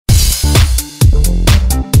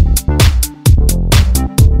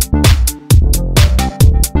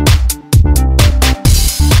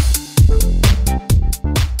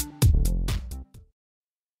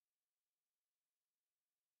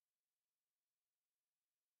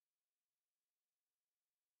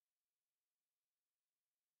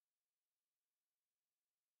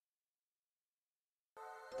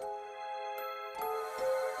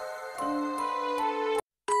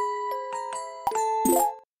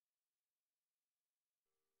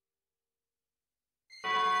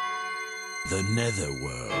The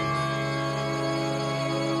Netherworld.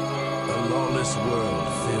 A lawless world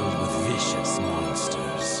filled with vicious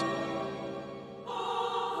monsters.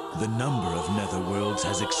 The number of netherworlds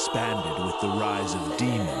has expanded with the rise of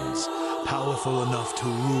demons, powerful enough to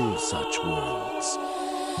rule such worlds.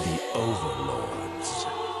 The Overlords.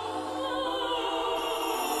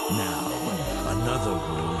 Now, another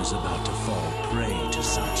world is about to fall prey to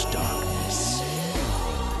such darkness.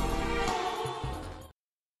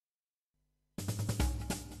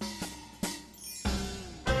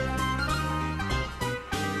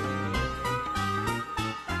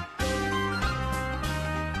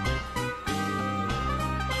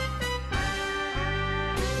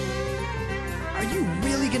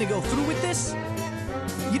 Gonna go through with this?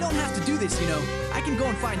 You don't have to do this, you know. I can go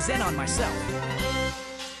and find Xenon myself.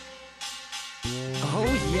 Oh,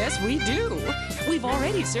 yes, we do. We've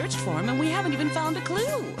already searched for him, and we haven't even found a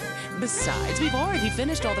clue. Besides, we've already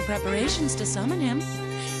finished all the preparations to summon him.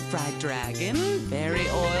 Fried dragon, fairy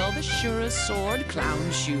oil, the surest sword,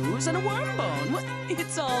 clown shoes, and a worm bone. Well,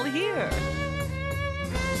 it's all here.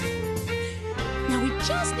 Now we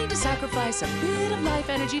just need to sacrifice a bit of life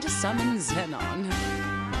energy to summon Xenon.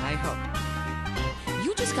 I hope.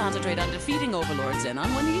 You just concentrate on defeating Overlord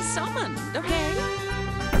Xenon when he's summoned, okay?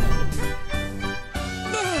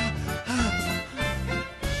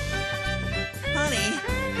 Honey,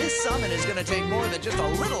 this summon is gonna take more than just a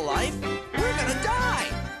little life. We're gonna die!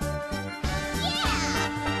 Yeah!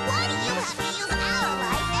 Why do you have to use our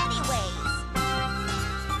life anyways?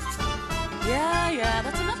 Yeah,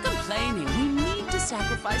 that's enough complaining. We need to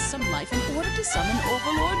sacrifice some life in order to summon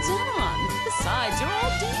Overlord Xenon. Besides, you're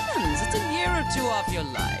all demons. It's a year or two off your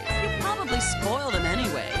life. You probably spoiled them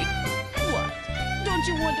anyway. What? Don't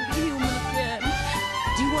you want to be human again?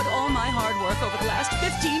 Do you want all my hard work over the last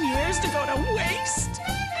 15 years to go to waste?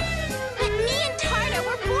 But me and Tarna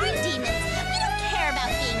were born demons. We don't care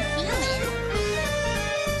about being human.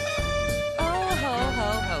 Oh,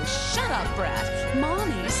 ho. Shut up, brat.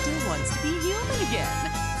 Mommy still wants to be human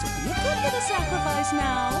again. So be a good little sacrifice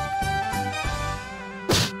now.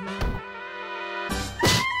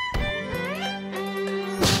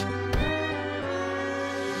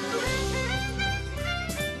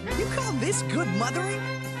 This good mothering?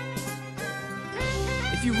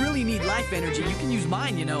 If you really need life energy, you can use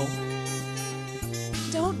mine, you know.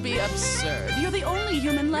 Don't be absurd. You're the only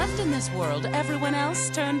human left in this world. Everyone else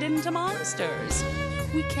turned into monsters.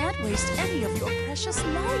 We can't waste any of your precious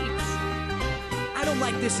life. I don't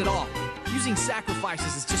like this at all. Using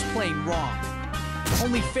sacrifices is just plain wrong.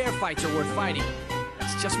 Only fair fights are worth fighting.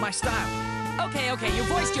 That's just my style. Okay, you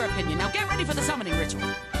voiced your opinion. Now get ready for the summoning ritual.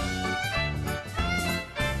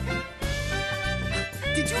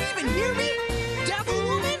 Did you even hear me? Devil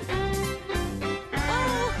woman?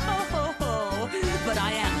 Oh, ho. But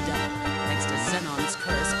I am a devil. Thanks to Xenon's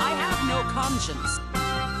curse, I have no conscience.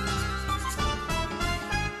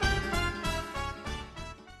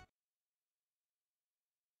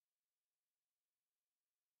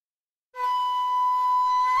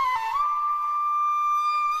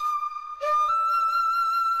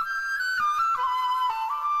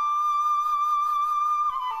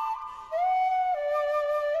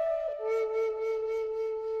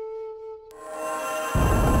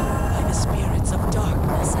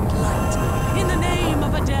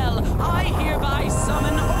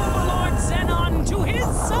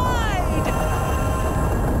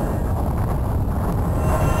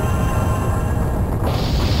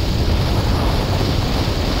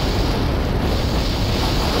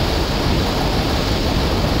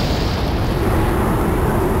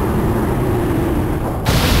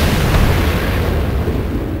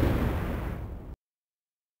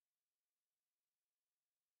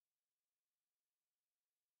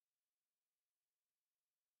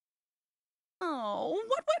 Oh,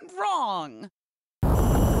 what went wrong?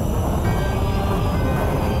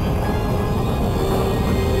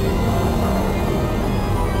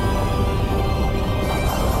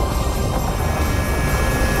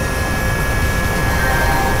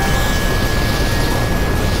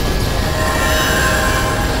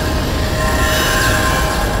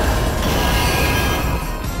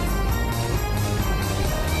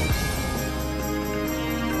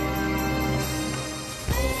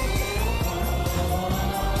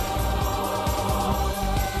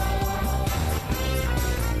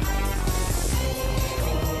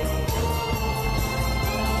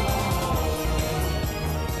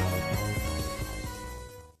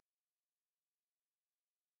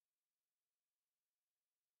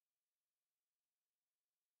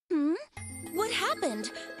 What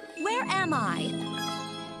happened? Where am I?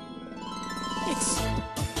 It's a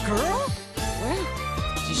girl? Well,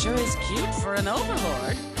 She sure is cute for an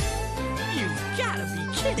overlord. You've gotta be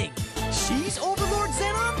kidding. She's Overlord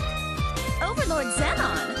Xenon? Overlord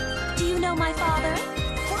Xenon? Do you know my father?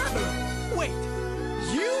 Father? Wait,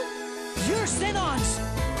 you're Xenon's...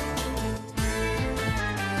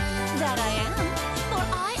 That I am. For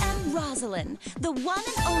I am Rosalind, the one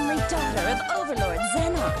and only daughter of Overlord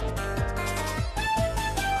Xenon.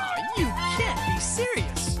 Oh, you can't be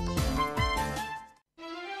serious.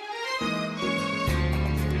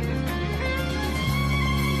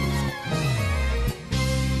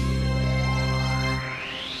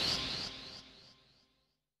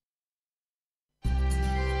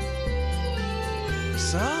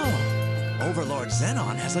 So, Overlord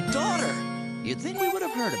Xenon has a daughter. You'd think we would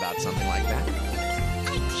have heard about something like that.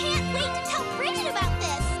 I can't wait to tell Bridget about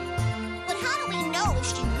this. But how do we know if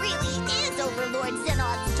she really is Overlord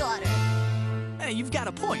Xenon's daughter? Hey, you've got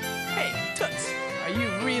a point. Hey, Toots, are you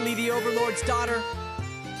really the Overlord's daughter?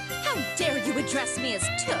 How dare you address me as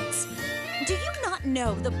Toots? Do you not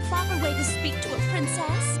know the proper way to speak to a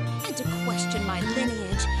princess? And to question my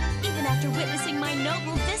lineage, even after witnessing my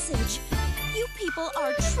noble visage? You people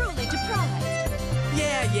are truly deprived.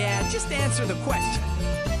 Yeah, just answer the question.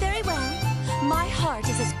 Very well. My heart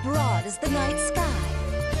is as broad as the night sky.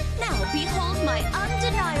 Now behold my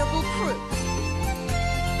undeniable proof.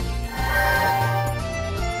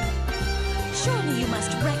 Surely you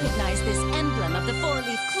must recognize this emblem of the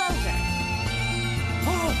four-leaf clover.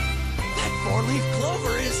 Oh, that four-leaf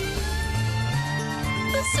clover is...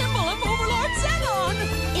 The symbol of Overlord Xenon!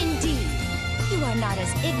 Indeed. You are not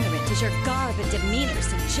as ignorant as your garb and demeanor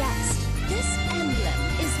suggest. This emblem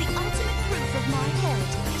is the ultimate proof of my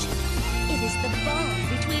heritage. It is the bond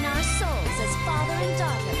between our souls as father and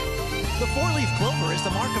daughter. The four-leaf clover is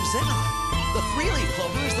the mark of Xenon. The three-leaf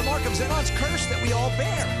clover is the mark of Xenon's curse that we all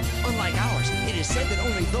bear. Unlike ours, it is said that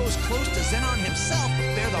only those close to Xenon himself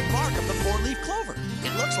bear the mark of the four-leaf clover.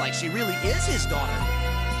 It looks like she really is his daughter.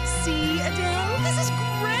 See, Adele? This is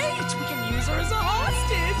great! We can use her as a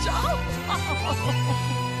hostage! Oh.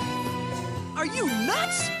 Are you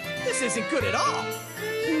nuts? This isn't good at all.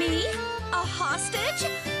 Me? A hostage?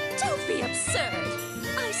 Don't be absurd.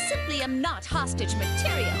 I simply am not hostage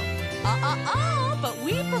material. But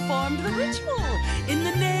we performed the ritual. In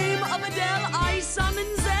the name of Adele, I summon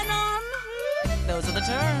Xenon. Those are the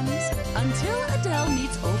terms. Until Adele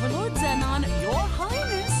meets Overlord Xenon, your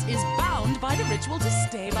highness is bound by the ritual to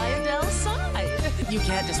stay by Adele's side. You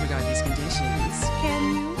can't disregard these conditions,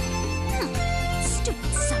 can you?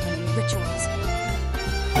 Stupid summoning rituals.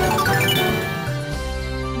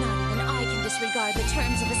 Not even I can disregard the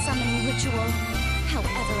terms of a summoning ritual.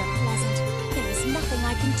 However unpleasant, there is nothing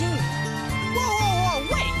I can do. Whoa,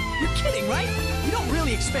 wait! You're kidding, right? You don't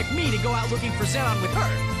really expect me to go out looking for Xenon with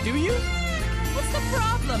her, do you? What's the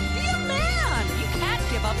problem? Be a man! You can't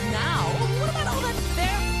give up now. What about all that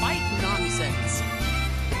fair fight nonsense?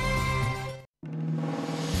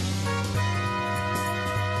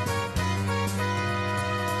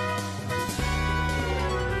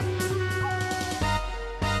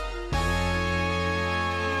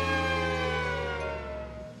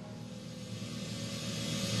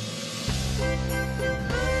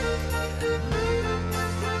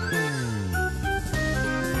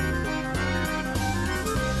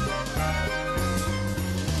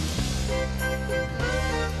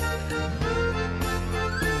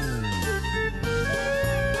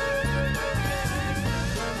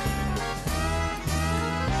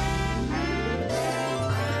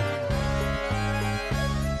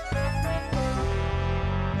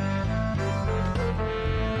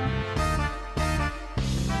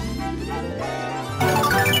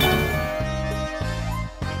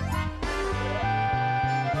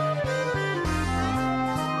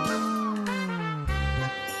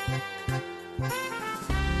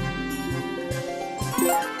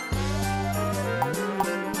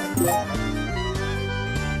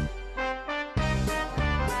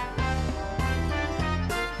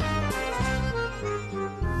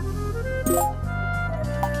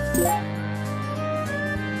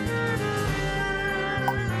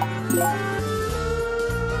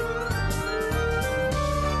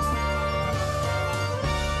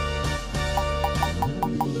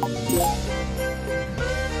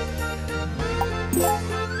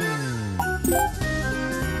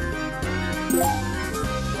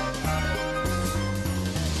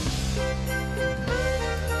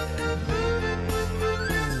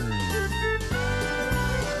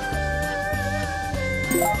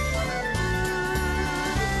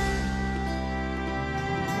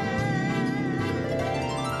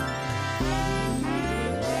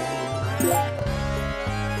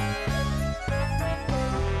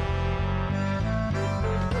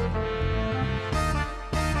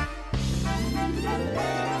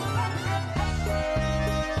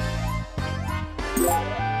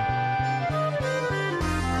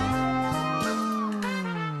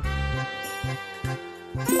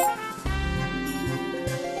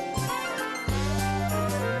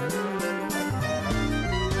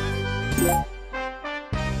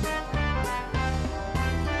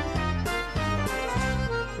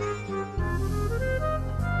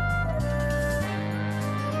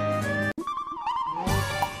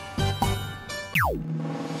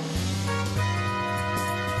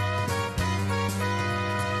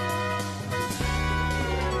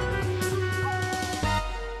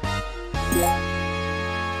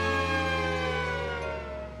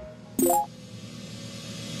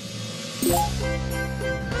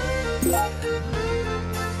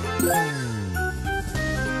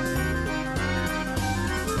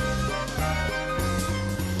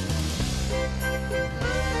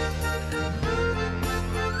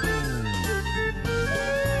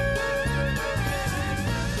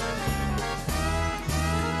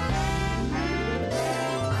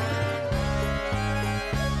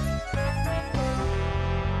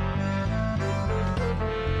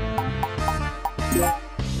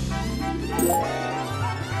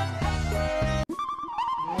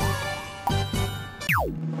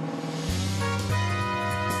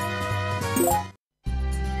 So,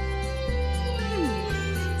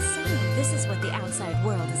 this is what the outside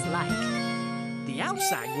world is like. The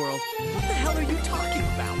outside world? What the hell are you talking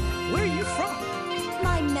about? Where are you from?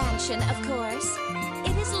 My mansion, of course.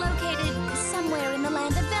 It is located somewhere in the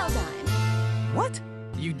land of Veldheim. What?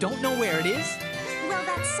 You don't know where it is? Well,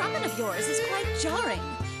 that summon of yours is quite jarring.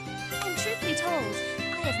 And truth be told,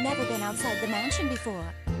 I have never been outside the mansion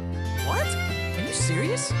before. What? Are you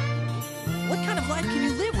serious? What kind of life can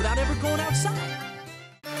you live without ever going outside?